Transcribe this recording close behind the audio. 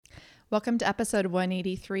Welcome to episode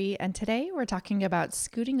 183, and today we're talking about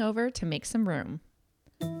scooting over to make some room.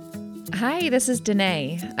 Hi, this is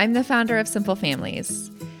Danae. I'm the founder of Simple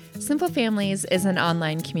Families. Simple Families is an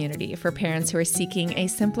online community for parents who are seeking a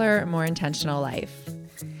simpler, more intentional life.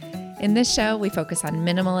 In this show, we focus on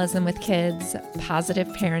minimalism with kids, positive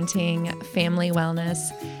parenting, family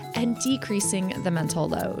wellness, and decreasing the mental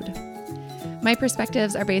load. My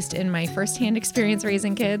perspectives are based in my firsthand experience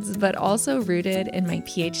raising kids, but also rooted in my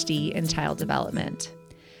PhD in child development.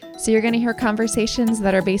 So you're going to hear conversations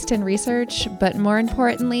that are based in research, but more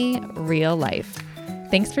importantly, real life.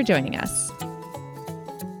 Thanks for joining us.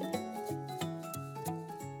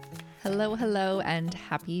 Hello, and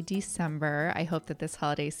happy December. I hope that this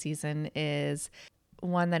holiday season is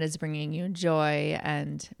one that is bringing you joy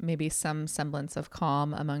and maybe some semblance of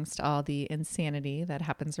calm amongst all the insanity that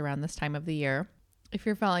happens around this time of the year. If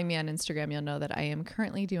you're following me on Instagram, you'll know that I am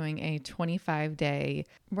currently doing a 25-day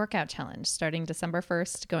workout challenge starting December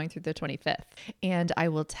 1st, going through the 25th. And I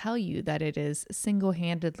will tell you that it is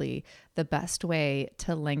single-handedly the best way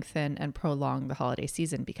to lengthen and prolong the holiday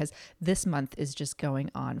season because this month is just going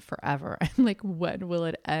on forever. I'm like, when will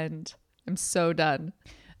it end? I'm so done.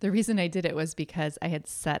 The reason I did it was because I had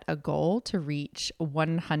set a goal to reach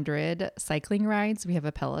 100 cycling rides. We have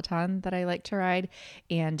a Peloton that I like to ride.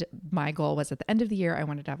 And my goal was at the end of the year, I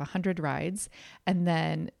wanted to have 100 rides. And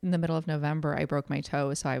then in the middle of November, I broke my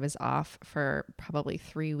toe. So I was off for probably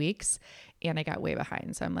 3 weeks and I got way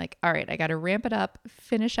behind. So I'm like, all right, I got to ramp it up,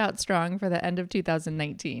 finish out strong for the end of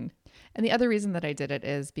 2019. And the other reason that I did it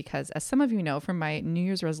is because, as some of you know from my New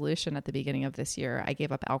Year's resolution at the beginning of this year, I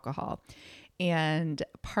gave up alcohol. And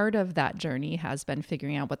part of that journey has been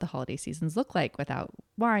figuring out what the holiday seasons look like without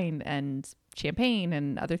wine and champagne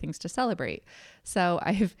and other things to celebrate. So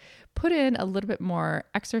I've put in a little bit more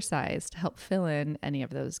exercise to help fill in any of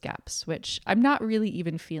those gaps, which I'm not really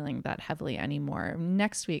even feeling that heavily anymore.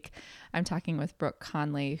 Next week, I'm talking with Brooke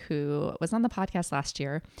Conley, who was on the podcast last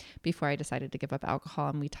year before I decided to give up alcohol.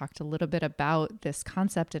 And we talked a little bit about this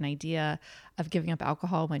concept and idea of giving up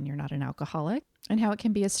alcohol when you're not an alcoholic and how it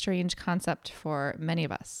can be a strange concept for many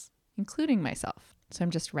of us, including myself. So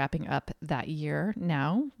I'm just wrapping up that year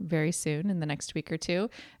now, very soon in the next week or two.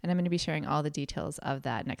 And I'm going to be sharing all the details of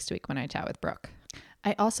that next week when I chat with Brooke.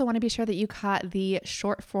 I also want to be sure that you caught the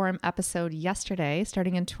short form episode yesterday.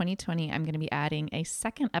 Starting in 2020, I'm going to be adding a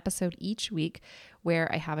second episode each week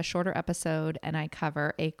where I have a shorter episode and I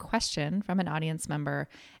cover a question from an audience member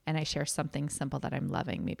and I share something simple that I'm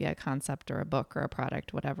loving, maybe a concept or a book or a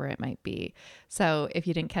product, whatever it might be. So if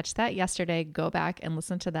you didn't catch that yesterday, go back and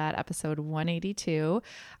listen to that episode 182.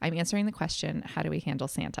 I'm answering the question, how do we handle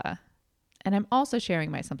Santa? And I'm also sharing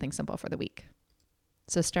my something simple for the week.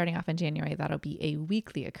 So starting off in January, that'll be a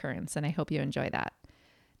weekly occurrence, and I hope you enjoy that.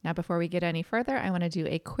 Now, before we get any further, I want to do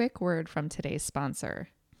a quick word from today's sponsor.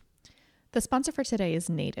 The sponsor for today is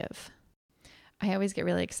Native. I always get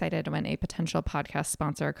really excited when a potential podcast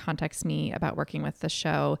sponsor contacts me about working with the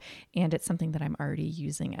show, and it's something that I'm already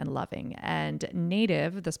using and loving. And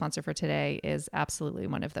Native, the sponsor for today, is absolutely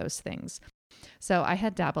one of those things. So I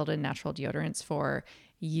had dabbled in natural deodorants for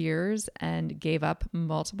years and gave up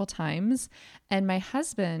multiple times. And my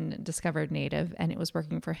husband discovered Native and it was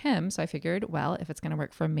working for him. So I figured, well, if it's going to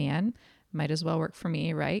work for a man, might as well work for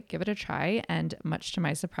me, right? Give it a try. And much to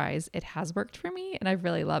my surprise, it has worked for me and I've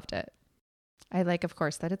really loved it. I like, of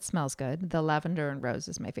course, that it smells good. The lavender and rose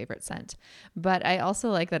is my favorite scent. But I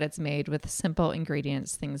also like that it's made with simple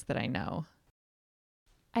ingredients, things that I know.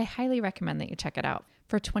 I highly recommend that you check it out.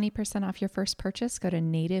 For 20% off your first purchase, go to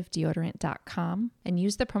nativedeodorant.com and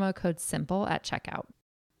use the promo code SIMPLE at checkout.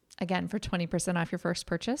 Again, for 20% off your first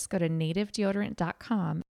purchase, go to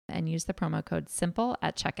nativedeodorant.com and use the promo code SIMPLE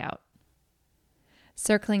at checkout.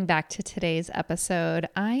 Circling back to today's episode,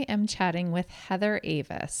 I am chatting with Heather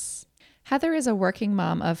Avis. Heather is a working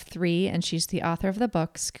mom of 3, and she's the author of the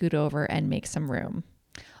book, Scoot Over and Make Some Room.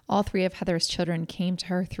 All 3 of Heather's children came to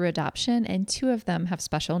her through adoption, and 2 of them have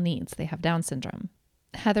special needs. They have Down syndrome.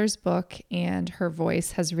 Heather's book and her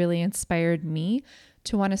voice has really inspired me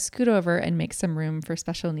to want to scoot over and make some room for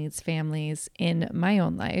special needs families in my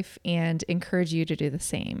own life and encourage you to do the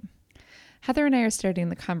same. Heather and I are starting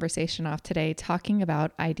the conversation off today talking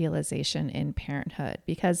about idealization in parenthood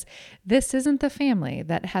because this isn't the family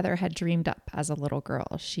that Heather had dreamed up as a little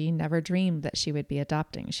girl. She never dreamed that she would be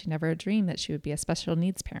adopting. She never dreamed that she would be a special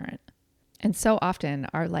needs parent. And so often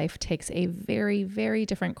our life takes a very, very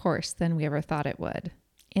different course than we ever thought it would.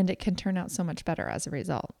 And it can turn out so much better as a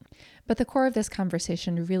result. But the core of this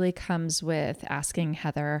conversation really comes with asking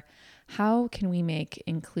Heather, how can we make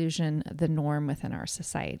inclusion the norm within our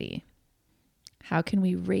society? How can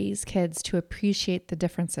we raise kids to appreciate the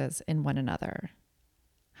differences in one another?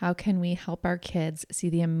 How can we help our kids see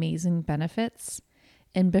the amazing benefits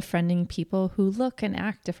in befriending people who look and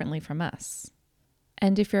act differently from us?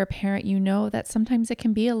 And if you're a parent, you know that sometimes it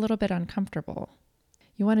can be a little bit uncomfortable.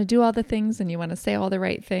 You want to do all the things and you want to say all the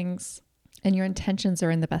right things, and your intentions are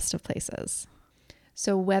in the best of places.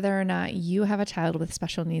 So whether or not you have a child with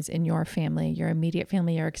special needs in your family, your immediate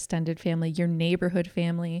family, your extended family, your neighborhood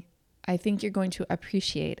family, I think you're going to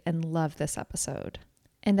appreciate and love this episode.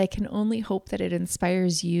 And I can only hope that it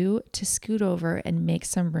inspires you to scoot over and make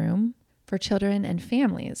some room for children and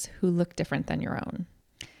families who look different than your own.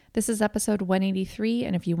 This is episode 183,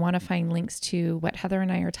 and if you want to find links to what Heather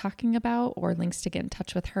and I are talking about or links to get in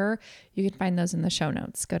touch with her, you can find those in the show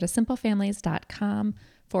notes. Go to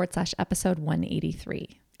simplefamilies.com/episode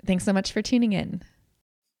 183. Thanks so much for tuning in.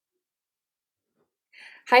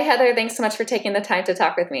 Hi, Heather. Thanks so much for taking the time to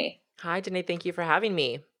talk with me. Hi, Danae. Thank you for having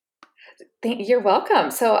me. You're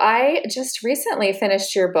welcome. So I just recently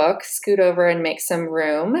finished your book, Scoot Over and Make Some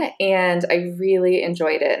Room, and I really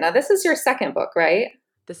enjoyed it. Now, this is your second book, right?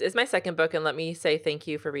 This is my second book, and let me say thank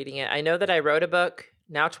you for reading it. I know that I wrote a book,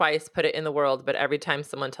 now twice, put it in the world, but every time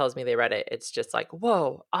someone tells me they read it, it's just like,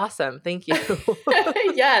 whoa, awesome. Thank you.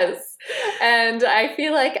 Yes. And I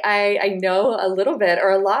feel like I know a little bit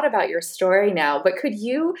or a lot about your story now, but could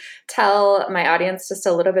you tell my audience just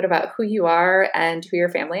a little bit about who you are and who your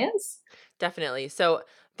family is? Definitely. So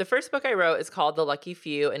the first book I wrote is called The Lucky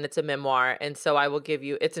Few, and it's a memoir. And so I will give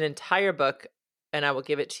you, it's an entire book, and I will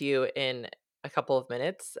give it to you in a couple of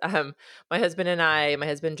minutes. My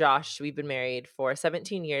husband Josh, we've been married for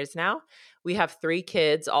 17 years now. We have 3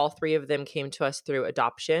 kids. All 3 of them came to us through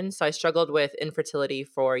adoption. So I struggled with infertility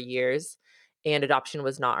for years, and adoption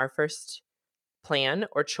was not our first plan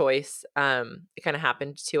or choice. It kind of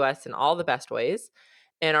happened to us in all the best ways.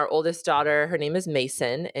 And our oldest daughter, her name is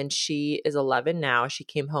Mason, and she is 11 now. She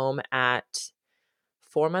came home at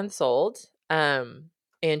 4 months old, and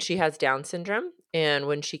she has Down syndrome. And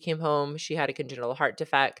when she came home, she had a congenital heart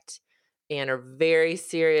defect and a very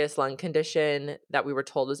serious lung condition that we were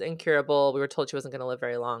told was incurable. We were told she wasn't going to live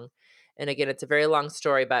very long. And again, it's a very long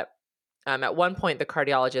story, but at one point, the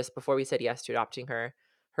cardiologist, before we said yes to adopting her,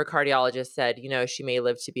 her cardiologist said, she may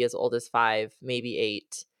live to be as old as 5, maybe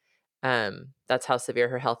 8. That's how severe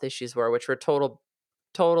her health issues were, which were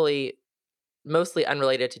totally, mostly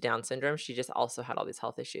unrelated to Down syndrome. She just also had all these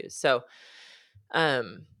health issues. So,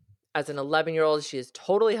 as an 11-year-old, she is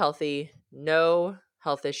totally healthy, no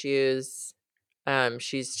health issues.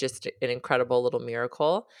 She's just an incredible little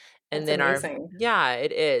miracle. And That's then amazing.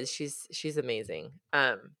 it is. She's amazing.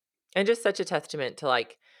 And just such a testament to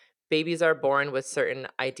like babies are born with certain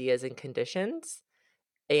ideas and conditions,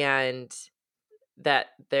 and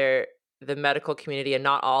that the medical community, and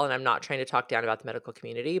not all, and I'm not trying to talk down about the medical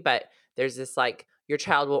community, but there's this like, your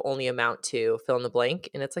child will only amount to fill in the blank.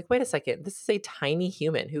 And it's like, wait a second, this is a tiny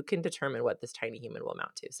human. Who can determine what this tiny human will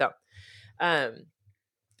amount to? So,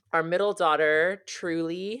 our middle daughter,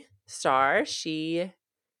 Truly Star, she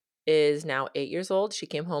is now 8 years old. She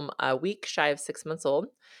came home a week shy of 6 months old.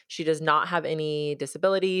 She does not have any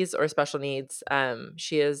disabilities or special needs.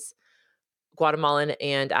 She is Guatemalan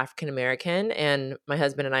and African American, and my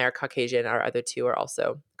husband and I are Caucasian. Our other 2 are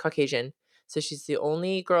also Caucasian. So she's the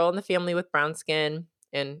only girl in the family with brown skin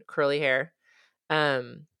and curly hair.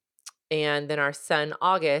 And then our son,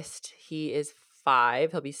 August, he is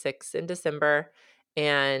 5. He'll be 6 in December,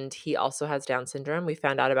 and he also has Down syndrome. We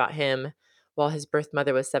found out about him while his birth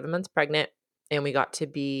mother was 7 months pregnant, and we got to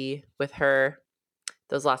be with her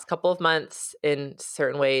those last couple of months in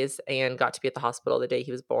certain ways, and got to be at the hospital the day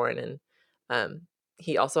he was born. And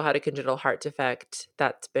he also had a congenital heart defect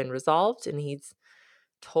that's been resolved, and he's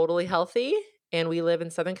totally healthy. And we live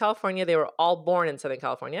in Southern California. They were all born in Southern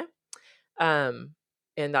California. And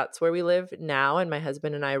that's where we live now. And my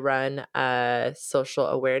husband and I run a social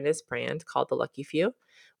awareness brand called The Lucky Few,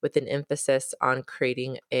 with an emphasis on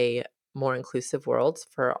creating a more inclusive world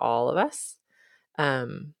for all of us.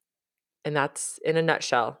 And that's in a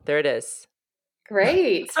nutshell. There it is.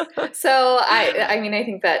 Great. So I mean, I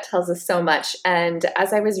think that tells us so much. And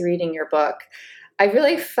as I was reading your book, I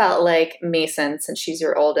really felt like Mason, since she's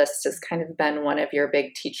your oldest, has kind of been one of your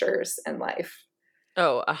big teachers in life.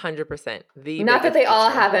 Oh, 100%. Not that they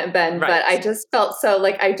all haven't been, Right. but I just felt so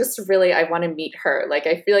like I want to meet her. Like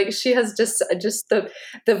I feel like she has just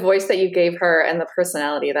the voice that you gave her and the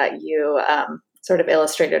personality that you sort of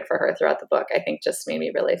illustrated for her throughout the book. I think just made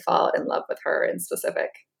me really fall in love with her in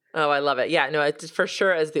specific. Oh, I love it. Yeah, no, it's for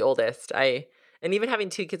sure as the oldest. And even having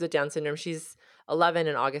 2 kids with Down syndrome, she's 11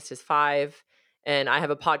 and August is 5. And I have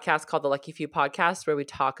a podcast called The Lucky Few Podcast where we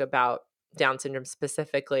talk about Down syndrome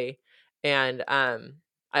specifically. And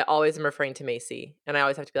I always am referring to Macy, and I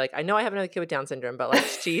always have to be like, I know I have another kid with Down syndrome, but like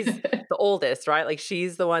she's the oldest, right? Like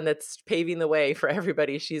she's the one that's paving the way for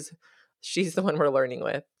everybody. She's the one we're learning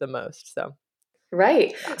with the most. So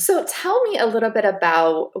Right. yeah. So tell me a little bit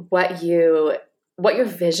about what your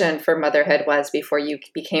vision for motherhood was before you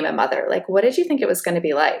became a mother. Like, what did you think it was going to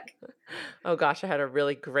be like? Oh gosh, I had a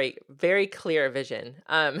really great, very clear vision.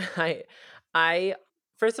 I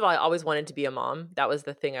first of all, I always wanted to be a mom. That was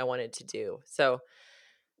the thing I wanted to do. So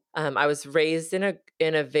I was raised in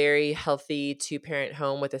a very healthy 2-parent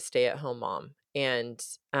home with a stay-at-home mom, and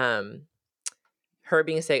her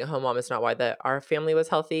being a stay-at-home mom is not why our family was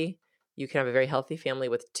healthy. You can have a very healthy family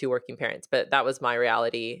with 2 working parents, but that was my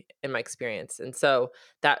reality and my experience, and so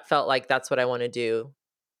that felt like that's what I want to do.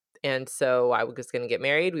 And so I was going to get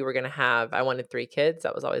married. We were going to have. I wanted 3 kids.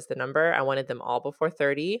 That was always the number. I wanted them all before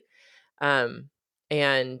 30. Um,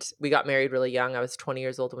 and we got married really young. I was 20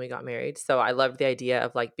 years old when we got married. So I loved the idea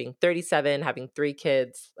of like being 37, having 3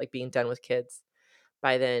 kids, like being done with kids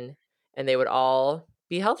by then. And they would all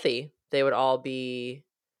be healthy. They would all be,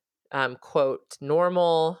 quote,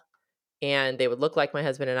 normal. And they would look like my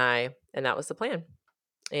husband and I. And that was the plan.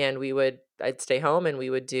 And I'd stay home and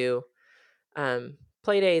we would do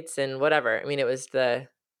play dates and whatever. I mean, it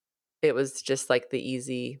was just like the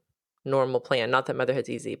easy, normal plan. Not that motherhood's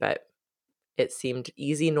easy, but it seemed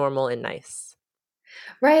easy, normal, and nice.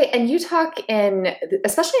 Right. And you talk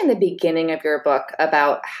especially in the beginning of your book,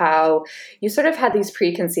 about how you sort of had these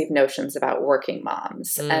preconceived notions about working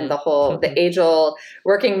moms and Mm. the age old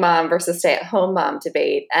working mom versus stay at home mom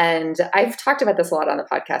debate. And I've talked about this a lot on the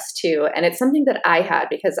podcast too. And it's something that I had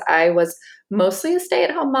because I was mostly a stay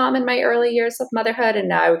at home mom in my early years of motherhood. And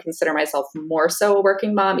now I would consider myself more so a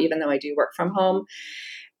working mom, even though I do work from home.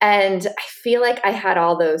 And I feel like I had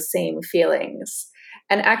all those same feelings.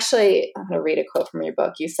 And actually, I'm going to read a quote from your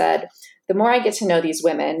book. You said, the more I get to know these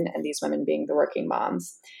women, and these women being the working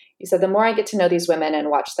moms, you said, the more I get to know these women and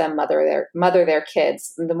watch them mother their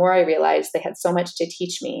kids, the more I realize they had so much to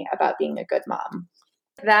teach me about being a good mom.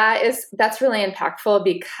 That's really impactful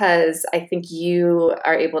because I think you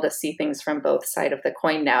are able to see things from both sides of the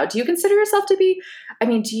coin now. Do you consider yourself to be,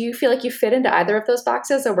 do you feel like you fit into either of those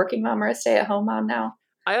boxes, a working mom or a stay-at-home mom now?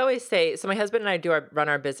 I always say, so my husband and I run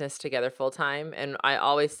our business together full time, and I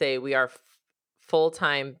always say we are full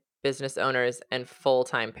time business owners and full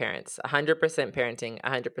time parents. 100% parenting,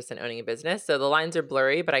 100% owning a business. So the lines are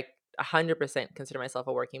blurry, but I 100% consider myself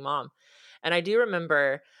a working mom. And I do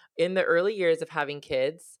remember in the early years of having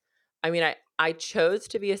kids, I chose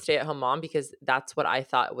to be a stay at home mom because that's what I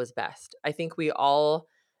thought was best. I think we all,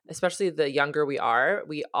 especially the younger we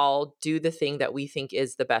all do the thing that we think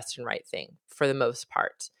is the best and right thing for the most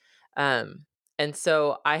part. Um, and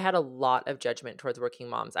so I had a lot of judgment towards working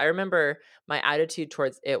moms. I remember my attitude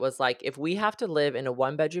towards it was like, if we have to live in a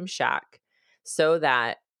 1-bedroom shack so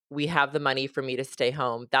that we have the money for me to stay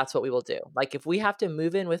home, that's what we will do. Like if we have to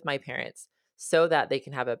move in with my parents so that they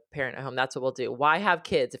can have a parent at home, that's what we'll do. Why have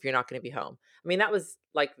kids if you're not going to be home? I mean, that was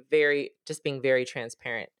like just being very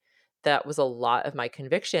transparent. That was a lot of my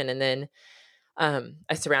conviction. And then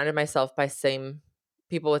I surrounded myself by same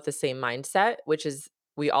people with the same mindset, which is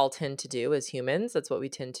we all tend to do as humans. That's what we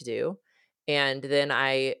tend to do. And then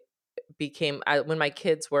when my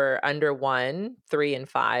kids were under 1, 3, and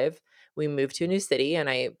 5, we moved to a new city, and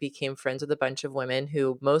I became friends with a bunch of women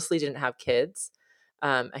who mostly didn't have kids,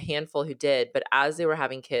 a handful who did. But as they were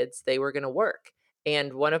having kids, they were going to work.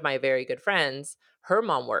 And one of my very good friends, her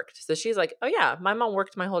mom worked. So she's like, oh, yeah, my mom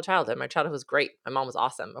worked my whole childhood. My childhood was great. My mom was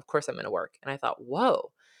awesome. Of course I'm going to work. And I thought,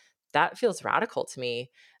 whoa, that feels radical to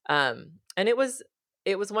me. And it was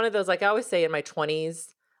one of those, like I always say, in my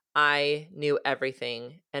 20s, I knew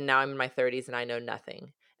everything. And now I'm in my 30s and I know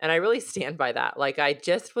nothing. And I really stand by that. Like I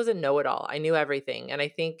just was a know-it-all. I knew everything. And I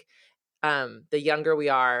think the younger we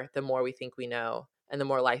are, the more we think we know. And the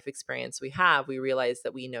more life experience we have, we realize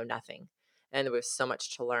that we know nothing. And there was so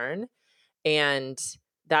much to learn. And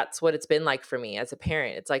that's what it's been like for me as a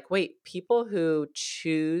parent. It's like, wait, people who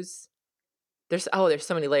choose there's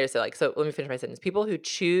so many layers there. Like, so let me finish my sentence. People who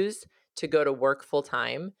choose to go to work full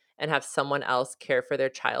time and have someone else care for their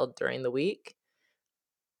child during the week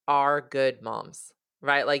are good moms,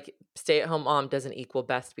 right? Like, stay at home mom doesn't equal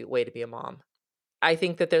best way to be a mom. I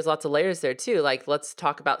think that there's lots of layers there too. Like, let's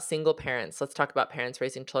talk about single parents. Let's talk about parents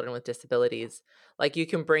raising children with disabilities. Like, you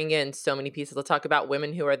can bring in so many pieces. Let's talk about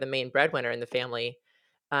women who are the main breadwinner in the family.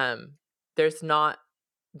 Um, there's not,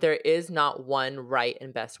 there is not one right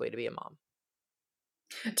and best way to be a mom.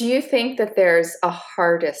 Do you think that there's a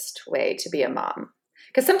hardest way to be a mom?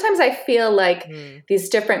 Because sometimes I feel like these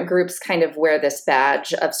different groups kind of wear this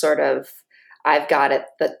badge of sort of I've got it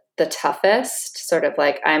the toughest, sort of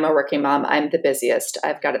like I'm a working mom, I'm the busiest,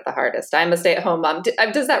 I've got it the hardest, I'm a stay-at-home mom.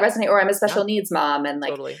 Does that resonate? Or I'm a special needs mom, and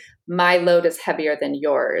like Totally. my load is heavier than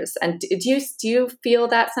yours. And do you feel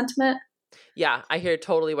that sentiment? Yeah, I hear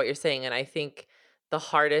totally what you're saying. And I think the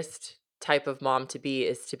hardest type of mom to be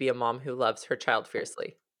is to be a mom who loves her child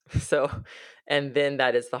fiercely. So, and then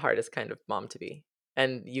that is the hardest kind of mom to be.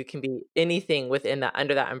 And you can be anything within that,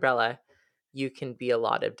 under that umbrella, you can be a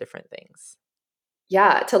lot of different things.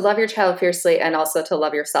 Yeah, to love your child fiercely, and also to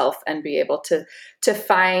love yourself, and be able to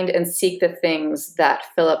find and seek the things that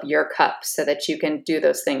fill up your cup so that you can do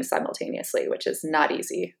those things simultaneously, which is not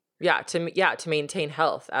easy. Yeah, to maintain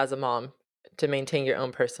health as a mom, to maintain your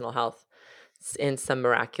own personal health in some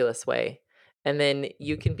miraculous way. And then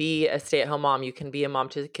you can be a stay-at-home mom, you can be a mom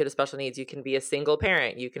to a kid with special needs, you can be a single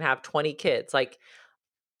parent, you can have 20 kids. Like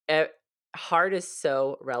hard is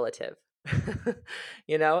so relative.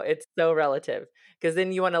 It's so relative. Because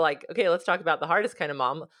then you want to like, okay, let's talk about the hardest kind of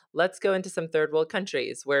mom. Let's go into some third world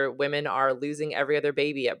countries where women are losing every other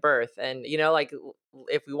baby at birth. And, like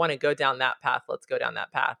if we want to go down that path, let's go down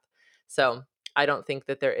that path. So I don't think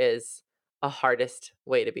that there is a hardest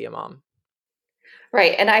way to be a mom.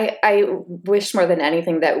 Right. And I wish more than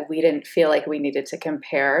anything that we didn't feel like we needed to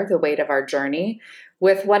compare the weight of our journey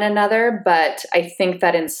with one another. But I think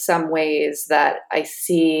that in some ways that I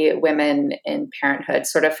see women in parenthood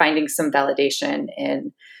sort of finding some validation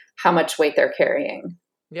in how much weight they're carrying.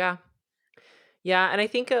 Yeah. Yeah. And I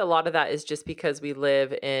think a lot of that is just because we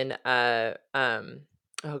live in oh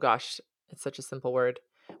gosh, it's such a simple word.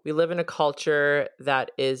 We live in a culture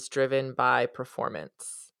that is driven by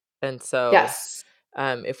performance. And so Yes.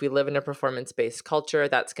 if we live in a performance-based culture,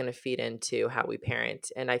 that's going to feed into how we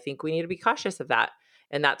parent. And I think we need to be cautious of that.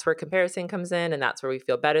 And that's where comparison comes in. And that's where we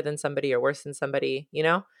feel better than somebody or worse than somebody,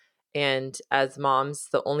 And as moms,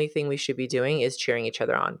 the only thing we should be doing is cheering each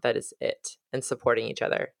other on. That is it. And supporting each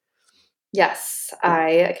other. Yes,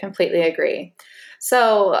 I completely agree.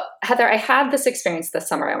 So, Heather, I had this experience this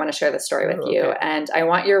summer. I want to share the story with you, Okay. and I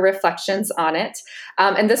want your reflections on it.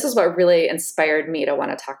 And this is what really inspired me to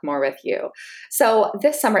want to talk more with you. So,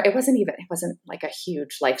 this summer, it wasn't like a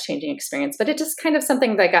huge life changing experience, but it just kind of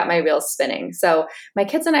something that got my wheels spinning. So, my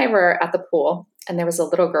kids and I were at the pool, and there was a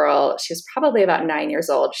little girl. She was probably about 9 years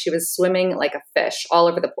old. She was swimming like a fish all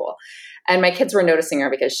over the pool. And my kids were noticing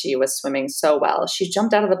her because she was swimming so well. She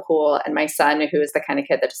jumped out of the pool, and my son, who is the kind of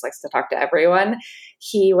kid that just likes to talk to everyone,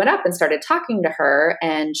 he went up and started talking to her,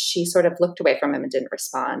 and she sort of looked away from him and didn't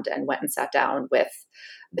respond, and went and sat down with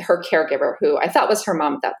her caregiver, who I thought was her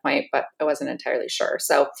mom at that point, but I wasn't entirely sure.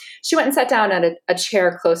 So she went and sat down at a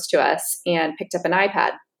chair close to us and picked up an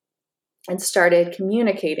iPad and started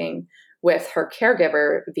communicating with her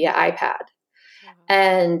caregiver via iPad.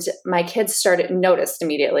 And my kids noticed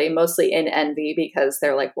immediately, mostly in envy, because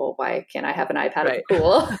they're like, well, why can't I have an iPad at the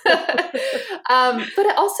pool?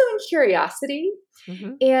 But also in curiosity.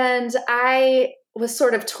 Mm-hmm. And I was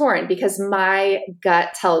sort of torn because my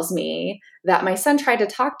gut tells me that my son tried to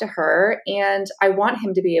talk to her, and I want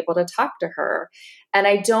him to be able to talk to her. And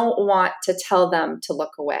I don't want to tell them to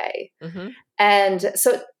look away. Mm-hmm. And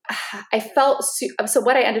so I felt so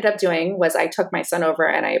what I ended up doing was I took my son over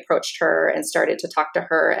and I approached her and started to talk to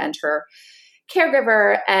her and her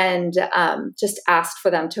caregiver, and just asked for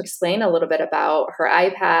them to explain a little bit about her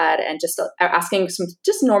iPad, and just asking some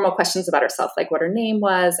just normal questions about herself, like what her name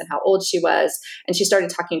was and how old she was. And she started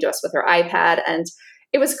talking to us with her iPad, and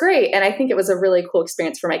it was great. And I think it was a really cool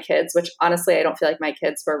experience for my kids, which honestly, I don't feel like my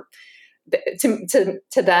kids were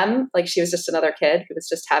to them, like she was just another kid who was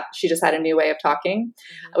she just had a new way of talking,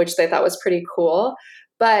 which they thought was pretty cool.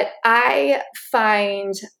 But I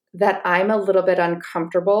find that I'm a little bit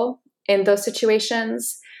uncomfortable in those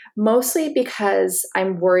situations, mostly because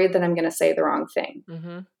I'm worried that I'm going to say the wrong thing.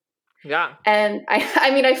 Mm-hmm. Yeah. And I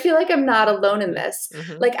mean, I feel like I'm not alone in this.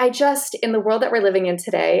 Mm-hmm. Like in the world that we're living in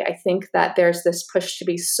today, I think that there's this push to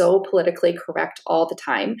be so politically correct all the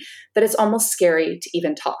time that it's almost scary to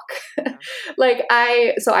even talk. Yeah.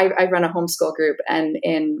 I run a homeschool group, and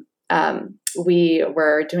we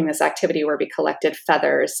were doing this activity where we collected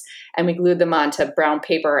feathers and we glued them onto brown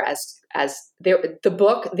paper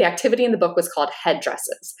the activity in the book was called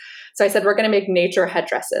headdresses. So I said, we're going to make nature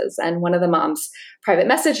headdresses. And one of the moms private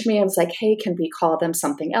messaged me and was like, hey, can we call them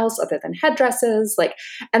something else other than headdresses?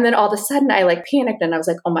 And then all of a sudden I panicked, and I was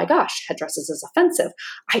like, oh my gosh, headdresses is offensive.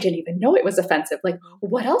 I didn't even know it was offensive.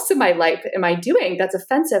 What else in my life am I doing that's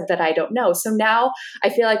offensive that I don't know? So now I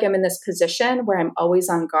feel like I'm in this position where I'm always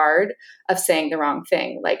on guard of saying the wrong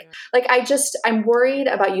thing. I'm worried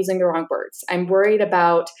about using the wrong words. I'm worried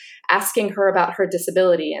about asking her about her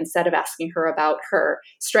disability instead of asking her about her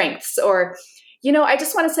strengths, or, I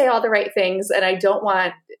just want to say all the right things, and I don't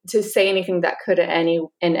want to say anything that could in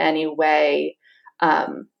any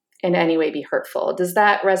way be hurtful. Does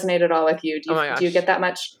that resonate at all with you? Oh my gosh. Do you get that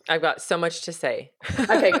much? I've got so much to say.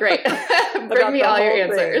 Okay, great. Bring me all your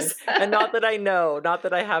answers. And not that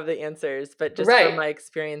I have the answers, but just Right. from my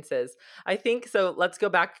experiences. I think so. Let's go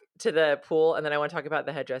back to the pool, and then I want to talk about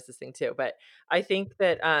the headdresses thing too. But I think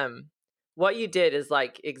that what you did is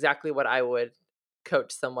like exactly what I would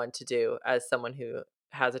coach someone to do as someone who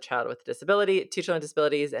has a child with a disability, 2 children with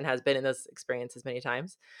disabilities, and has been in those experiences many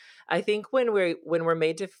times. I think when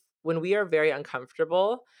we are very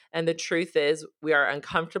uncomfortable, and the truth is we are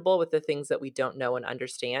uncomfortable with the things that we don't know and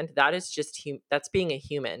understand, that is just that's being a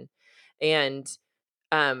human. And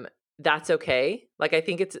that's okay. Like, I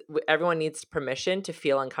think everyone needs permission to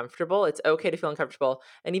feel uncomfortable. It's okay to feel uncomfortable.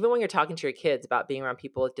 And even when you're talking to your kids about being around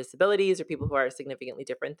people with disabilities or people who are significantly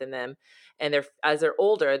different than them, and as they're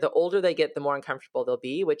older, the older they get, the more uncomfortable they'll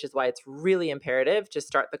be, which is why it's really imperative to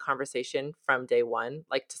start the conversation from day one,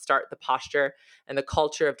 like to start the posture and the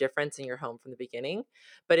culture of difference in your home from the beginning.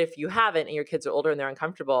 But if you haven't and your kids are older and they're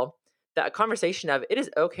uncomfortable, that conversation of it is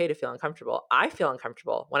okay to feel uncomfortable. I feel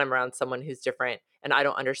uncomfortable when I'm around someone who's different and I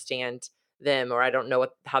don't understand them, or I don't know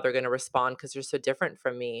how they're going to respond because they're so different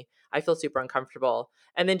from me. I feel super uncomfortable.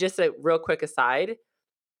 And then just a real quick aside,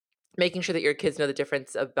 making sure that your kids know the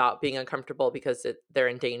difference about being uncomfortable because they're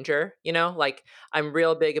in danger. Like, I'm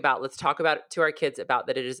real big about, let's talk about it to our kids about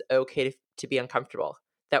that it is okay to be uncomfortable,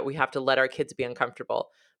 that we have to let our kids be uncomfortable,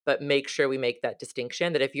 but make sure we make that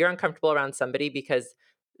distinction that if you're uncomfortable around somebody because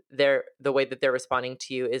the way that they're responding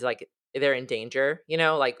to you is like they're in danger,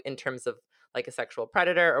 like in terms of like a sexual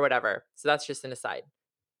predator or whatever. So that's just an aside.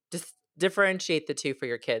 Just differentiate the two for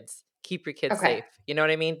your kids. Keep your kids safe. You know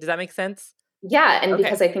what I mean? Does that make sense? Yeah. And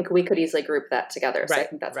because I think we could easily group that together. So I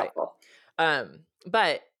think that's helpful.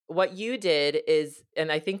 But what you did is,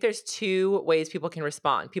 and I think there's 2 ways people can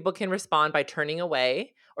respond. People can respond by turning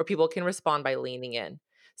away, or people can respond by leaning in.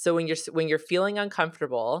 So when you're feeling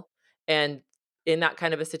uncomfortable and in that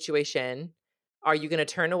kind of a situation, are you going to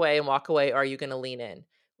turn away and walk away, or are you going to lean in?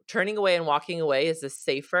 Turning away and walking away is the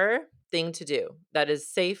safer thing to do. That is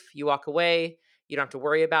safe. You walk away. You don't have to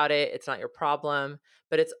worry about it. It's not your problem.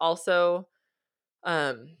 But it's also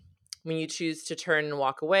when you choose to turn and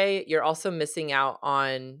walk away, you're also missing out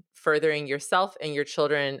on furthering yourself and your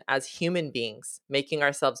children as human beings, making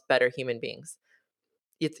ourselves better human beings.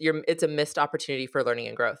 It's a missed opportunity for learning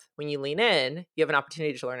and growth. When you lean in, you have an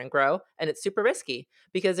opportunity to learn and grow, and it's super risky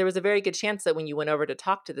because there was a very good chance that when you went over to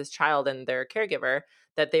talk to this child and their caregiver,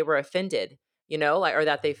 that they were offended, or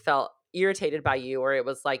that they felt irritated by you, or it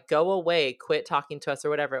was like, go away, quit talking to us,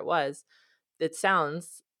 or whatever it was. It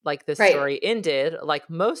sounds like this story ended like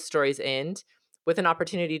most stories end, with an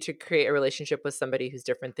opportunity to create a relationship with somebody who's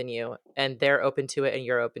different than you, and they're open to it and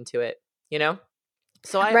you're open to it,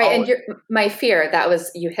 So and my fear,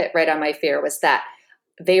 you hit right on my fear, was that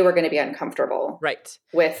they were going to be uncomfortable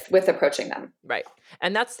with approaching them. Right.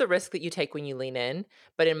 And that's the risk that you take when you lean in.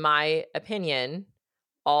 But in my opinion,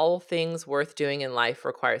 all things worth doing in life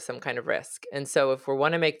require some kind of risk. And so if we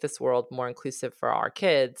want to make this world more inclusive for our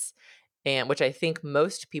kids, and which I think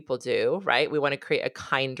most people do, right? We want to create a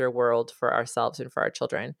kinder world for ourselves and for our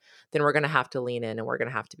children, then we're going to have to lean in and we're going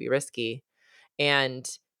to have to be risky. And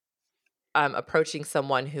approaching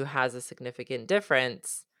someone who has a significant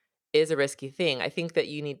difference is a risky thing. I think that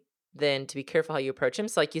you need then to be careful how you approach him.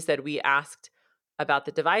 So like you said, we asked about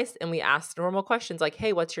the device and we asked normal questions like,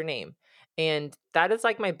 hey, what's your name? And that is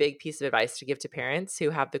like my big piece of advice to give to parents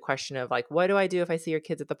who have the question of like, what do I do if I see your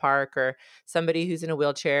kids at the park, or somebody who's in a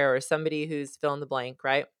wheelchair, or somebody who's fill in the blank,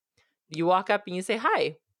 right? You walk up and you say,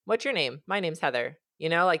 hi, what's your name? My name's Heather.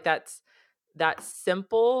 Like that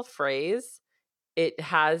simple phrase, it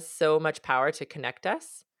has so much power to connect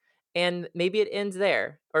us. And maybe it ends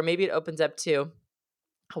there, or maybe it opens up to,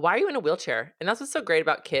 why are you in a wheelchair? And that's what's so great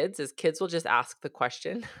about kids, is kids will just ask the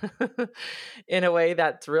question in a way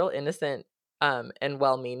that's real innocent and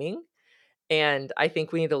well-meaning. And I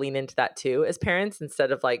think we need to lean into that too as parents,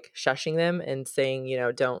 instead of like shushing them and saying,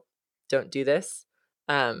 don't do this.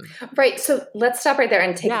 Right. So let's stop right there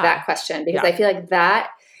and take that question, because I feel like that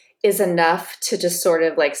is enough to just sort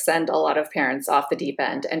of like send a lot of parents off the deep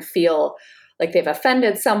end and feel like they've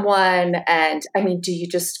offended someone. And I mean, do you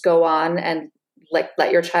just go on and like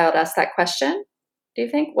let your child ask that question? Do you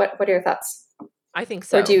think? What are your thoughts? I think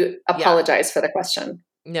so. Or do you apologize for the question?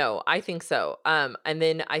 No, I think so. And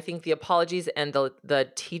then I think the apologies and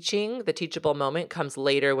the teachable moment comes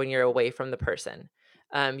later when you're away from the person.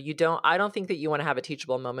 I don't think that you want to have a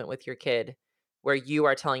teachable moment with your kid where you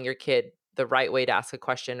are telling your kid the right way to ask a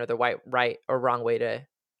question or the right or wrong way to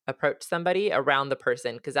approach somebody around the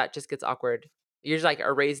person, because that just gets awkward. You're just like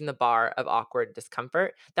are raising the bar of awkward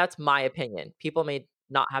discomfort. That's my opinion. People may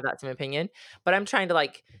not have that same opinion, but I'm trying to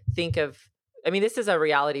like think of, I mean, this is a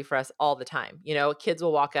reality for us all the time. You know, kids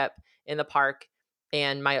will walk up in the park,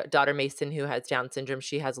 and my daughter Mason, who has Down syndrome,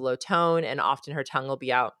 she has low tone and often her tongue will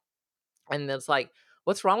be out. And it's like,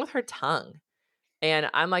 what's wrong with her tongue? And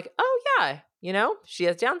I'm like, oh yeah, you know, she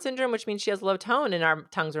has Down syndrome, which means she has low tone, and our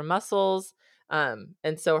tongues are muscles.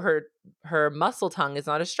 And so her muscle tongue is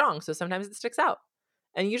not as strong. So sometimes it sticks out.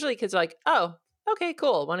 And usually kids are like, oh, okay,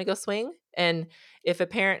 cool. Want to go swing? And if a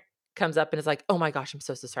parent comes up and is like, oh my gosh, I'm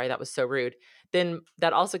so sorry. That was so rude. Then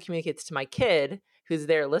that also communicates to my kid who's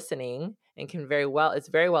there listening and is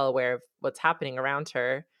very well aware of what's happening around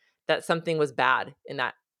her, that something was bad in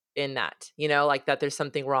that, you know, like that there's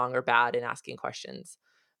something wrong or bad in asking questions.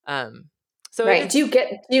 So Right. Do you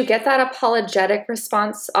get that apologetic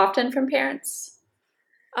response often from parents?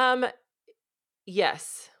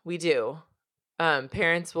 Yes, we do.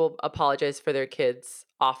 Parents will apologize for their kids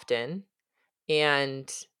often. And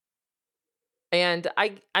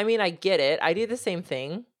I mean, I get it. I do the same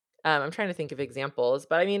thing. I'm trying to think of examples,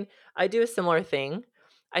 but I mean, I do a similar thing.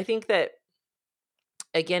 I think that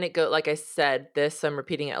again, like I said, I'm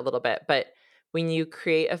repeating it a little bit, but when you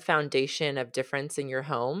create a foundation of difference in your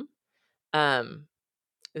home, um,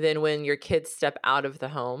 then when your kids step out of the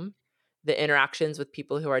home, the interactions with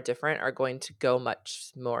people who are different are going to go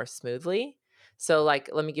much more smoothly. So like,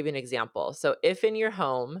 let me give you an example. So if in your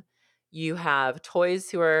home you have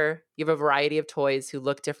you have a variety of toys who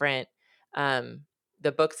look different, um,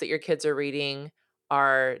 the books that your kids are reading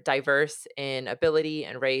are diverse in ability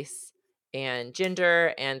and race and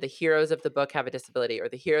gender, and the heroes of the book have a disability, or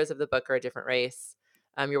the heroes of the book are a different race.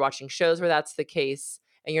 You're watching shows where that's the case,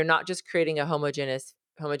 and you're not just creating a homogeneous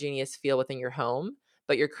feel within your home,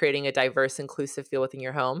 but you're creating a diverse, inclusive feel within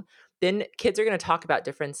your home, then kids are going to talk about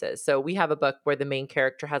differences. So we have a book where the main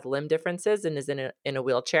character has limb differences and is in a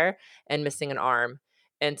wheelchair and missing an arm.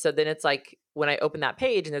 And so then it's like when I open that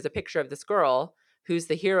page and there's a picture of this girl who's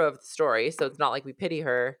the hero of the story, so it's not like we pity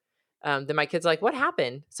her, then my kids are like, what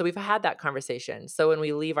happened? So we've had that conversation. So when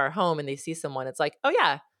we leave our home and they see someone, it's like, oh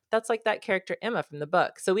yeah, that's like that character Emma from the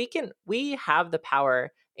book. So we have the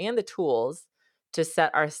power and the tools to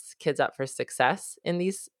set our kids up for success in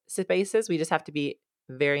these spaces. We just have to be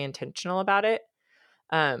very intentional about it.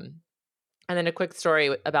 And then a quick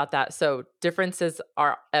story about that. So differences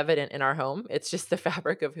are evident in our home. It's just the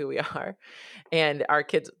fabric of who we are. And our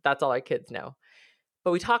kids, that's all our kids know.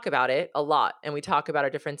 But we talk about it a lot, and we talk about our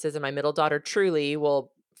differences. And my middle daughter, Truly,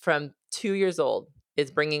 from 2 years old, is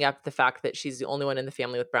bringing up the fact that she's the only one in the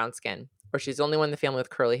family with brown skin, or she's the only one in the family with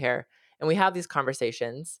curly hair. And we have these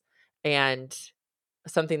conversations, and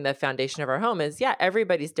the foundation of our home is, yeah,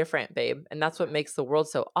 everybody's different, babe. And that's what makes the world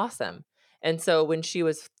so awesome. And so when she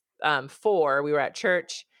was 4, we were at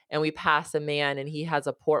church and we passed a man and he has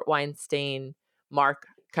a port wine stain mark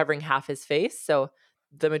covering half his face. So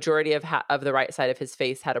the majority of the right side of his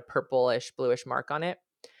face had a purplish, bluish mark on it.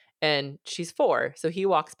 And she's 4. So he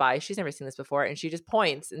walks by. She's never seen this before. And she just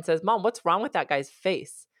points and says, Mom, what's wrong with that guy's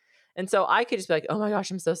face? And so I could just be like, oh my gosh,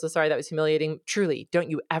 I'm so sorry. That was humiliating. Truly, don't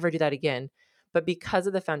you ever do that again. But because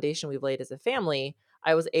of the foundation we've laid as a family,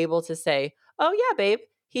 I was able to say, oh yeah, babe,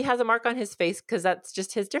 he has a mark on his face because that's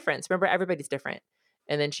just his difference. Remember, everybody's different.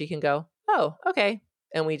 And then she can go, oh, okay.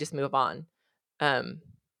 And we just move on.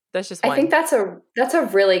 That's just one. I think that's a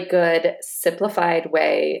really good simplified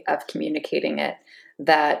way of communicating it,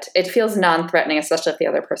 that it feels non-threatening, especially if the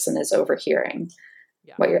other person is overhearing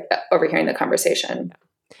what you're overhearing the conversation.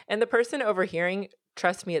 Yeah. And the person overhearing,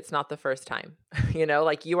 trust me, it's not the first time. You know,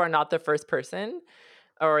 like you are not the first person,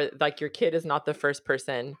 or like your kid is not the first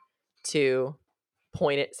person to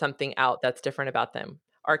point at something out that's different about them.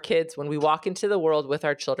 Our kids, when we walk into the world with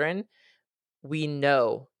our children, we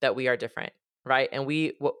know that we are different, right? And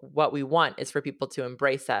what we want is for people to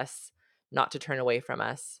embrace us, not to turn away from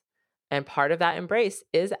us. And part of that embrace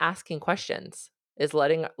is asking questions, is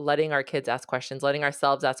letting our kids ask questions, letting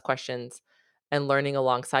ourselves ask questions, and learning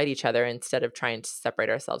alongside each other instead of trying to separate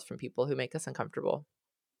ourselves from people who make us uncomfortable.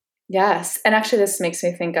 Yes. And actually, this makes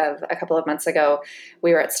me think of a couple of months ago,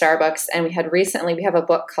 we were at Starbucks and we have a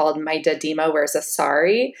book called My Dadima Wears a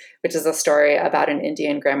Sari, which is a story about an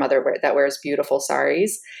Indian grandmother that wears beautiful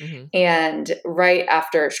saris. Mm-hmm. And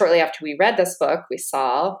shortly after we read this book, we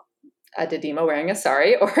saw a Dadima wearing a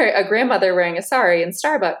sari, or a grandmother wearing a sari in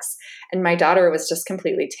Starbucks. And my daughter was just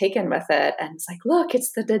completely taken with it. And it's like, look,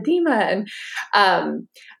 it's the Dedima. And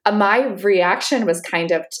my reaction was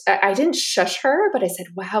kind of, I didn't shush her, but I said,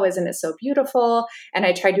 wow, isn't it so beautiful? And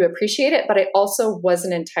I tried to appreciate it, but I also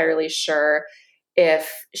wasn't entirely sure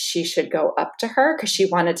if she should go up to her, because she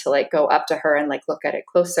wanted to like go up to her and like look at it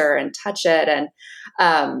closer and touch it. And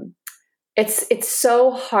it's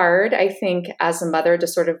so hard, I think, as a mother to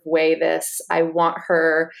sort of weigh this. I want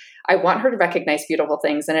her to recognize beautiful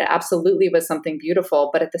things, and it absolutely was something beautiful,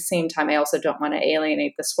 but at the same time I also don't want to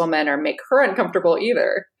alienate this woman or make her uncomfortable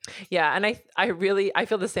either. Yeah, and I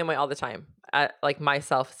feel the same way all the time. Like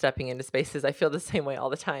myself stepping into spaces, I feel the same way all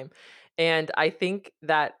the time. And I think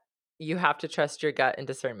that you have to trust your gut and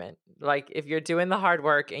discernment. Like if you're doing the hard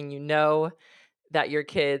work and you know that your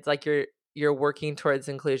kids, like you're working towards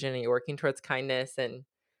inclusion and you're working towards kindness and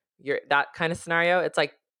you're that kind of scenario, it's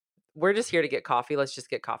like we're just here to get coffee. Let's just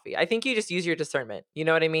get coffee. I think you just use your discernment. You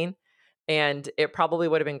know what I mean? And it probably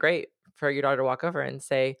would have been great for your daughter to walk over and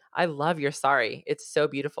say, I love your sari. It's so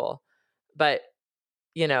beautiful. But,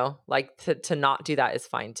 like to not do that is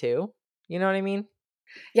fine too. You know what I mean?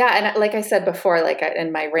 Yeah. And like I said before, like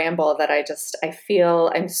in my ramble, that I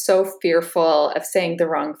feel I'm so fearful of saying the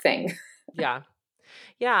wrong thing. Yeah.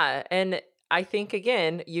 Yeah. And I think,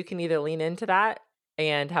 again, you can either lean into that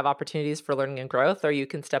and have opportunities for learning and growth, or you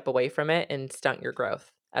can step away from it and stunt your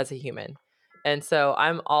growth as a human. And so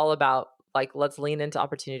I'm all about like, let's lean into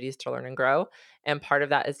opportunities to learn and grow. And part of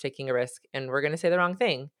that is taking a risk. And we're going to say the wrong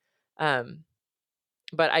thing.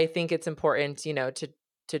 But I think it's important,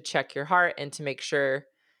 to check your heart and to make sure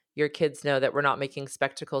your kids know that we're not making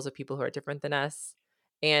spectacles of people who are different than us.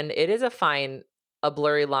 And it is a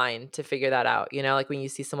blurry line to figure that out. Like when you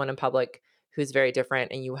see someone in public who's very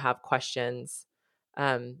different and you have questions,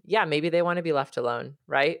 yeah, maybe they want to be left alone,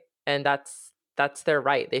 right? And that's their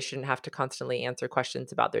right. They shouldn't have to constantly answer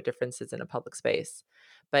questions about their differences in a public space.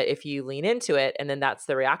 But if you lean into it and then that's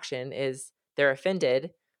the reaction is they're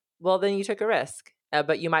offended, well, then you took a risk.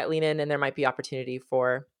 But you might lean in and there might be opportunity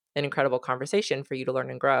for an incredible conversation for you to learn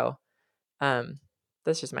and grow.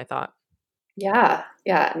 That's just my thought. Yeah.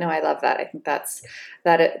 Yeah. No, I love that. I think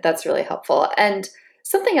that's really helpful. And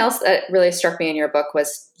something else that really struck me in your book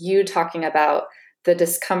was you talking about the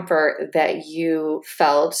discomfort that you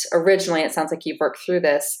felt originally. It sounds like you've worked through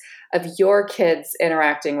this, of your kids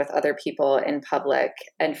interacting with other people in public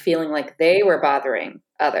and feeling like they were bothering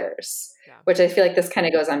others, Yeah. which I feel like this kind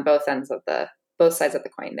of goes on both sides of the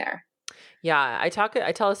coin there. Yeah, I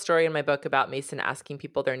tell a story in my book about Mason asking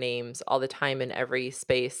people their names all the time in every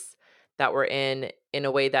space that we're in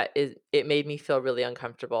a way that it made me feel really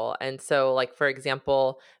uncomfortable. And so, like, for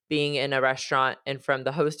example, being in a restaurant and from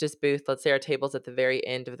the hostess booth, let's say our table's at the very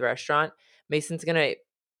end of the restaurant, Mason's going to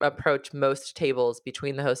approach most tables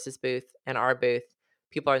between the hostess booth and our booth.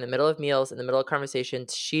 People are in the middle of meals, in the middle of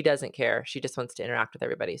conversations. She doesn't care. She just wants to interact with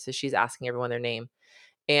everybody. So she's asking everyone their name.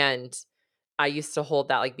 And I used to hold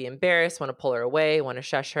that, like, be embarrassed, want to pull her away, want to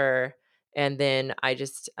shush her. And then I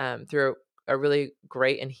just, through a really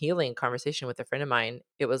great and healing conversation with a friend of mine,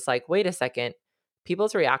 it was like, wait a second,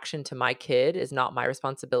 people's reaction to my kid is not my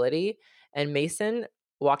responsibility. And Mason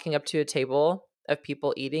walking up to a table of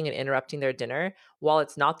people eating and interrupting their dinner, while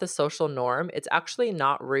it's not the social norm, it's actually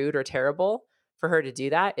not rude or terrible for her to do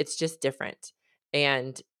that. It's just different.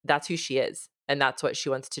 And that's who she is. And that's what she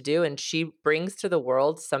wants to do. And she brings to the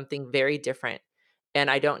world something very different. And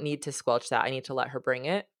I don't need to squelch that. I need to let her bring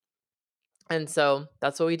it. And so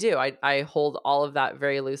that's what we do. I hold all of that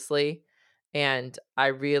very loosely. And I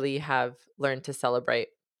really have learned to celebrate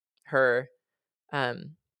her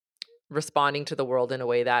um, responding to the world in a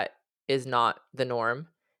way that is not the norm.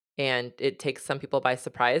 And it takes some people by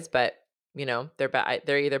surprise, but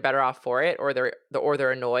they're either better off for it or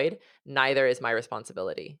they're annoyed. Neither is my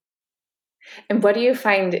responsibility. And what do you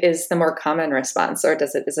find is the more common response, or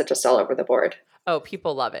is it just all over the board? Oh,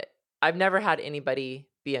 people love it. I've never had anybody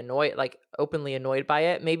be annoyed, like openly annoyed by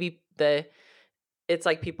it. Maybe it's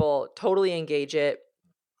like people totally engage it,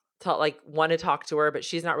 like want to talk to her, but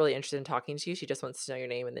she's not really interested in talking to you. She just wants to know your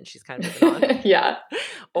name and then she's kind of moving on. Yeah.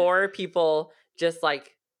 Or people just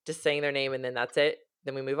saying their name and then that's it.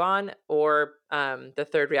 Then we move on. Or the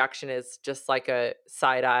third reaction is just like a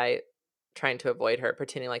side eye trying to avoid her,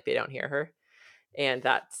 pretending like they don't hear her. And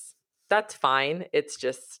that's fine. It's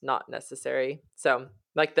just not necessary. So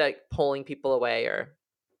like the pulling people away, or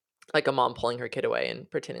like a mom pulling her kid away and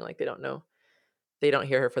pretending like they don't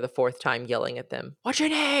hear her for the fourth time yelling at them, "What's your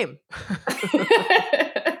name?"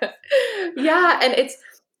 Yeah. And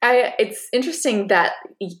It's interesting that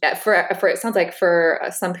for it sounds like for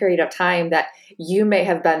some period of time that you may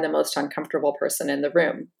have been the most uncomfortable person in the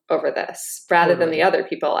room over this rather than the other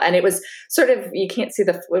people. And it was sort of, you can't see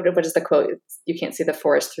what is the quote? You can't see the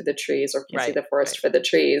forest through the trees, or can't see the forest for the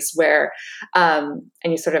trees, where, and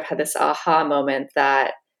you sort of had this aha moment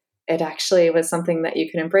that it actually was something that you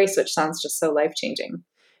can embrace, which sounds just so life-changing.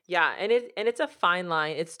 Yeah. And it's a fine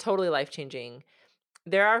line. It's totally life-changing.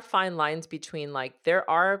 There are fine lines between, like, there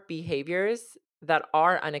are behaviors that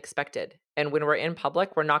are unexpected. And when we're in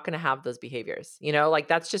public, we're not going to have those behaviors, like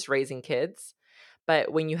that's just raising kids.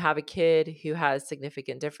 But when you have a kid who has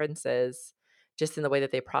significant differences just in the way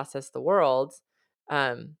that they process the world,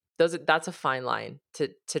 that's a fine line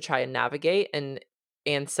to try and navigate.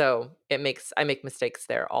 And so I make mistakes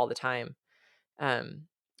there all the time.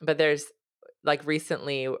 But there's, like,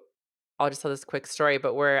 recently, I'll just tell this quick story,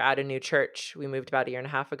 but we're at a new church. We moved about a year and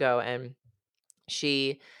a half ago, and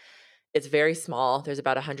it's very small. There's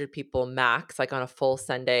about 100 people max, like on a full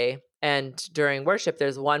Sunday. And during worship,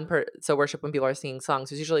 there's so worship, when people are singing songs,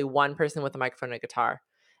 there's usually one person with a microphone and a guitar.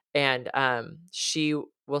 And she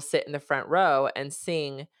will sit in the front row and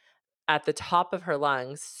sing at the top of her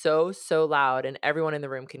lungs, so loud, and everyone in the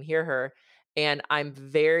room can hear her. And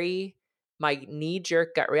my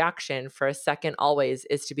knee-jerk gut reaction for a second always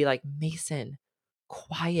is to be like, Mason,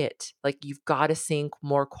 quiet. Like, you've got to sing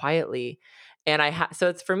more quietly. And so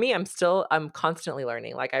it's, for me, I'm constantly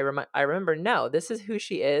learning. Like, I remember, no, this is who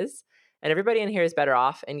she is. And everybody in here is better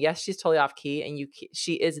off. And yes, she's totally off key. And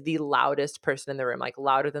she is the loudest person in the room, like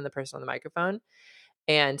louder than the person on the microphone.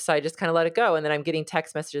 And so I just kind of let it go. And then I'm getting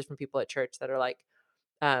text messages from people at church that are like,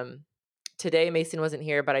 today Mason wasn't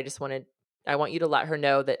here, but I want you to let her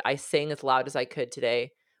know that I sang as loud as I could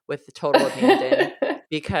today with total abandon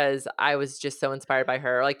because I was just so inspired by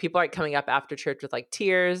her. Like, people are coming up after church with like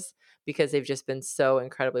tears because they've just been so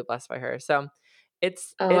incredibly blessed by her. So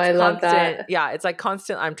it's I constant. love that. Yeah. It's like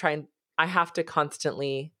constant. I have to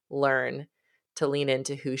constantly learn to lean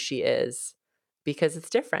into who she is because it's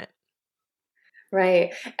different.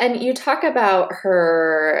 Right. And you talk about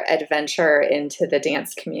her adventure into the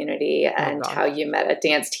dance community and how you met a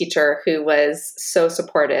dance teacher who was so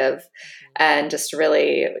supportive and just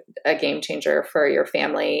really a game changer for your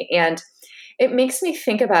family. And it makes me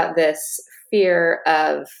think about this fear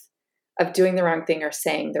of doing the wrong thing or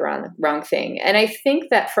saying the wrong thing. And I think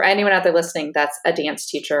that for anyone out there listening that's a dance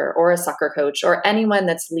teacher or a soccer coach or anyone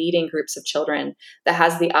that's leading groups of children that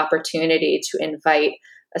has the opportunity to invite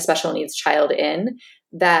a special needs child in,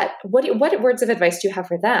 that what words of advice do you have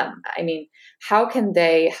for them? I mean, how can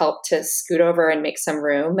they help to scoot over and make some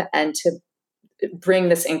room and to bring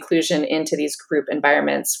this inclusion into these group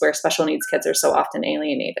environments where special needs kids are so often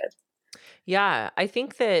alienated? Yeah, I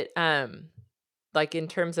think that like, in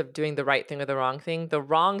terms of doing the right thing or the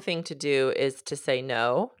wrong thing to do is to say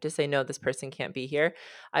no, this person can't be here.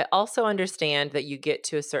 I also understand that you get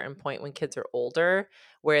to a certain point when kids are older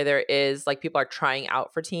where there is, like, people are trying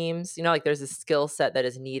out for teams, like there's a skill set that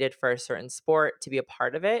is needed for a certain sport to be a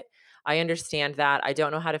part of it. I understand that. I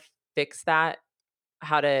don't know how to fix that,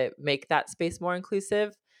 how to make that space more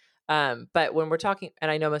inclusive. But when we're talking,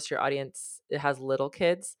 and I know most of your audience, it has little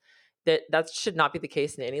kids, that should not be the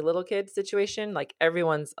case in any little kid situation. Like,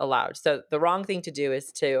 everyone's allowed. So the wrong thing to do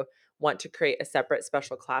is to want to create a separate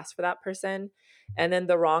special class for that person. And then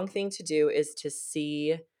the wrong thing to do is to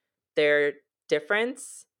see their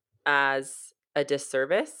difference as a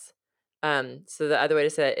disservice. So the other way to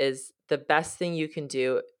say it is, the best thing you can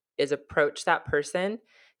do is approach that person,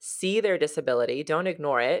 see their disability, don't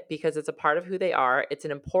ignore it, because it's a part of who they are. It's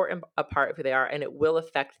an important part of who they are, and it will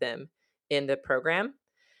affect them in the program.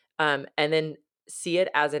 And then see it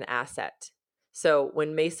as an asset. So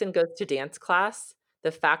when Mason goes to dance class,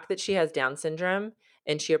 the fact that she has Down syndrome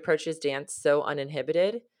and she approaches dance so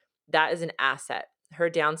uninhibited, that is an asset.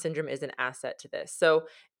 Her Down syndrome is an asset to this. So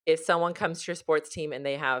if someone comes to your sports team and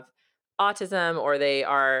they have autism, or they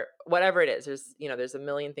are whatever it is, there's a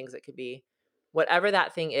million things it could be. Whatever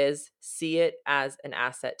that thing is, see it as an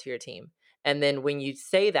asset to your team. And then when you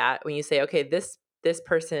say, okay, this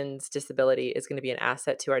person's disability is going to be an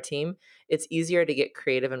asset to our team, it's easier to get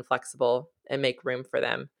creative and flexible and make room for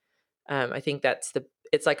them. I think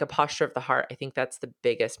it's like a posture of the heart. I think that's the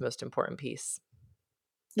biggest, most important piece.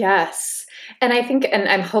 Yes. And I think, and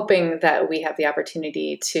I'm hoping that we have the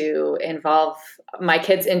opportunity to involve my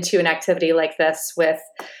kids into an activity like this with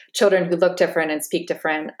children who look different and speak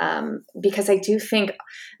different. Because I do think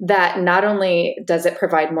that not only does it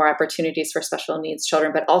provide more opportunities for special needs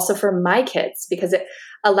children, but also for my kids, because it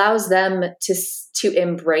allows them to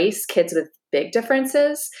embrace kids with big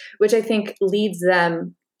differences, which I think leads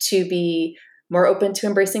them to be more open to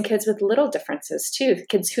embracing kids with little differences too,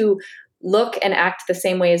 kids who look and act the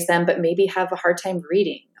same way as them, but maybe have a hard time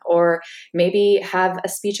reading, or maybe have a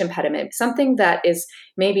speech impediment, something that is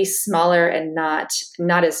maybe smaller and not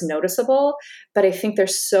as noticeable. But I think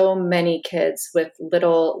there's so many kids with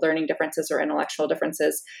little learning differences or intellectual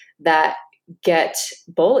differences that get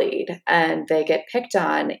bullied and they get picked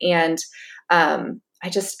on. And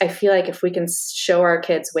I feel like if we can show our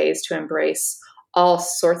kids ways to embrace all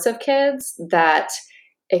sorts of kids, that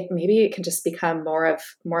maybe it can just become more of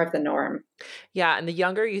the norm. Yeah, and the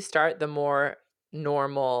younger you start, the more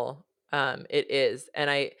normal it is.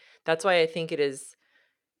 And that's why I think it is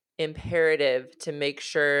imperative to make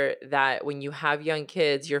sure that when you have young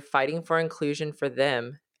kids, you're fighting for inclusion for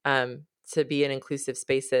them, to be in inclusive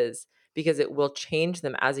spaces, because it will change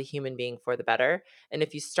them as a human being for the better. And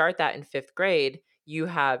if you start that in 5th grade, you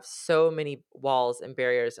have so many walls and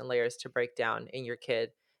barriers and layers to break down in your kid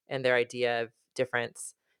and their idea of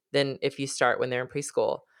difference than if you start when they're in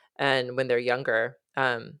preschool and when they're younger.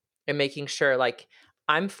 And making sure, like,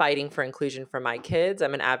 I'm fighting for inclusion for my kids.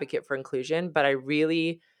 I'm an advocate for inclusion, but I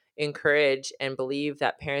really encourage and believe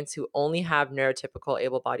that parents who only have neurotypical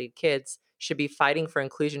able-bodied kids should be fighting for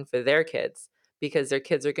inclusion for their kids, because their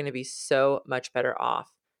kids are going to be so much better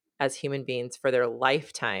off as human beings for their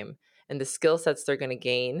lifetime, and the skill sets they're going to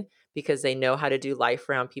gain because they know how to do life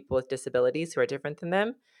around people with disabilities who are different than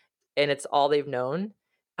them, and it's all they've known.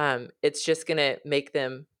 It's just going to make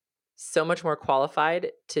them so much more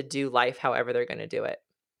qualified to do life however they're going to do it.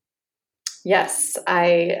 Yes,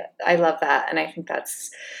 I love that, and I think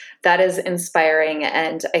that is inspiring,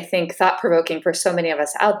 and I think thought-provoking for so many of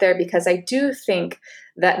us out there, because I do think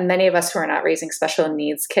that many of us who are not raising special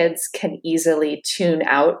needs kids can easily tune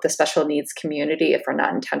out the special needs community if we're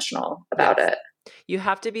not intentional about Yes. it. You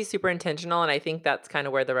have to be super intentional, and I think that's kind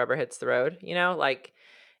of where the rubber hits the road, like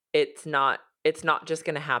it's not just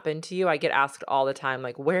going to happen to you. I get asked all the time,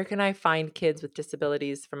 like, where can I find kids with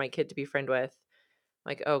disabilities for my kid to be friend with?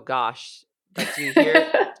 Like, oh gosh, like, do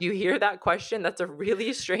you hear that question? That's a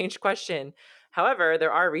really strange question. However,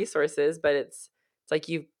 there are resources, but it's like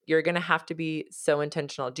you're going to have to be so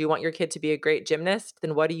intentional. Do you want your kid to be a great gymnast?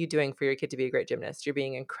 Then what are you doing for your kid to be a great gymnast? You're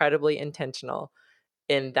being incredibly intentional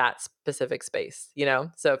in that specific space,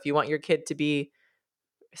 So if you want your kid to be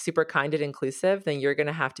super kind and inclusive, then you're going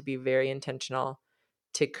to have to be very intentional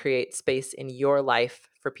to create space in your life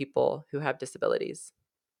for people who have disabilities.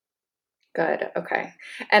 Good. Okay.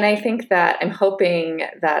 And I think that I'm hoping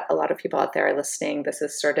that a lot of people out there are listening. This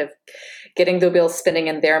is sort of getting the wheels spinning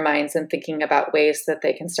in their minds and thinking about ways that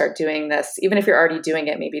they can start doing this. Even if you're already doing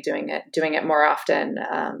it, maybe doing it more often,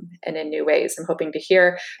 and in new ways. I'm hoping to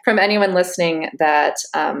hear from anyone listening that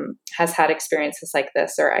has had experiences like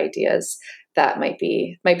this or ideas that might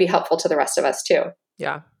be helpful to the rest of us too.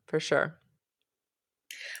 Yeah, for sure.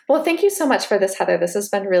 Well, thank you so much for this, Heather. This has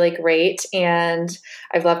been really great, and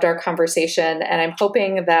I've loved our conversation, and I'm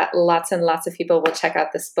hoping that lots and lots of people will check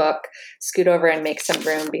out this book, scoot over and make some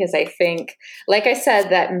room, because I think, like I said,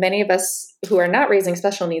 that many of us who are not raising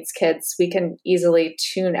special needs kids, we can easily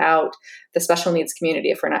tune out the special needs community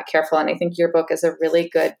if we're not careful, and I think your book is a really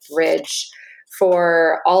good bridge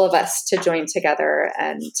for all of us to join together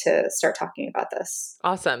and to start talking about this.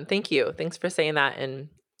 Awesome. Thank you. Thanks for saying that, and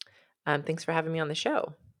thanks for having me on the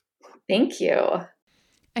show. Thank you.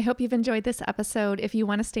 I hope you've enjoyed this episode. If you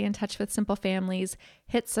want to stay in touch with Simple Families,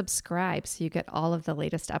 hit subscribe so you get all of the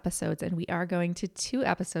latest episodes. And we are going to 2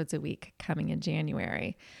 episodes a week coming in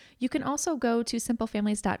January. You can also go to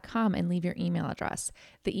simplefamilies.com and leave your email address.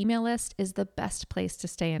 The email list is the best place to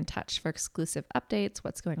stay in touch for exclusive updates,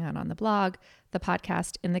 what's going on the blog, the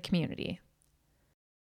podcast, and the community.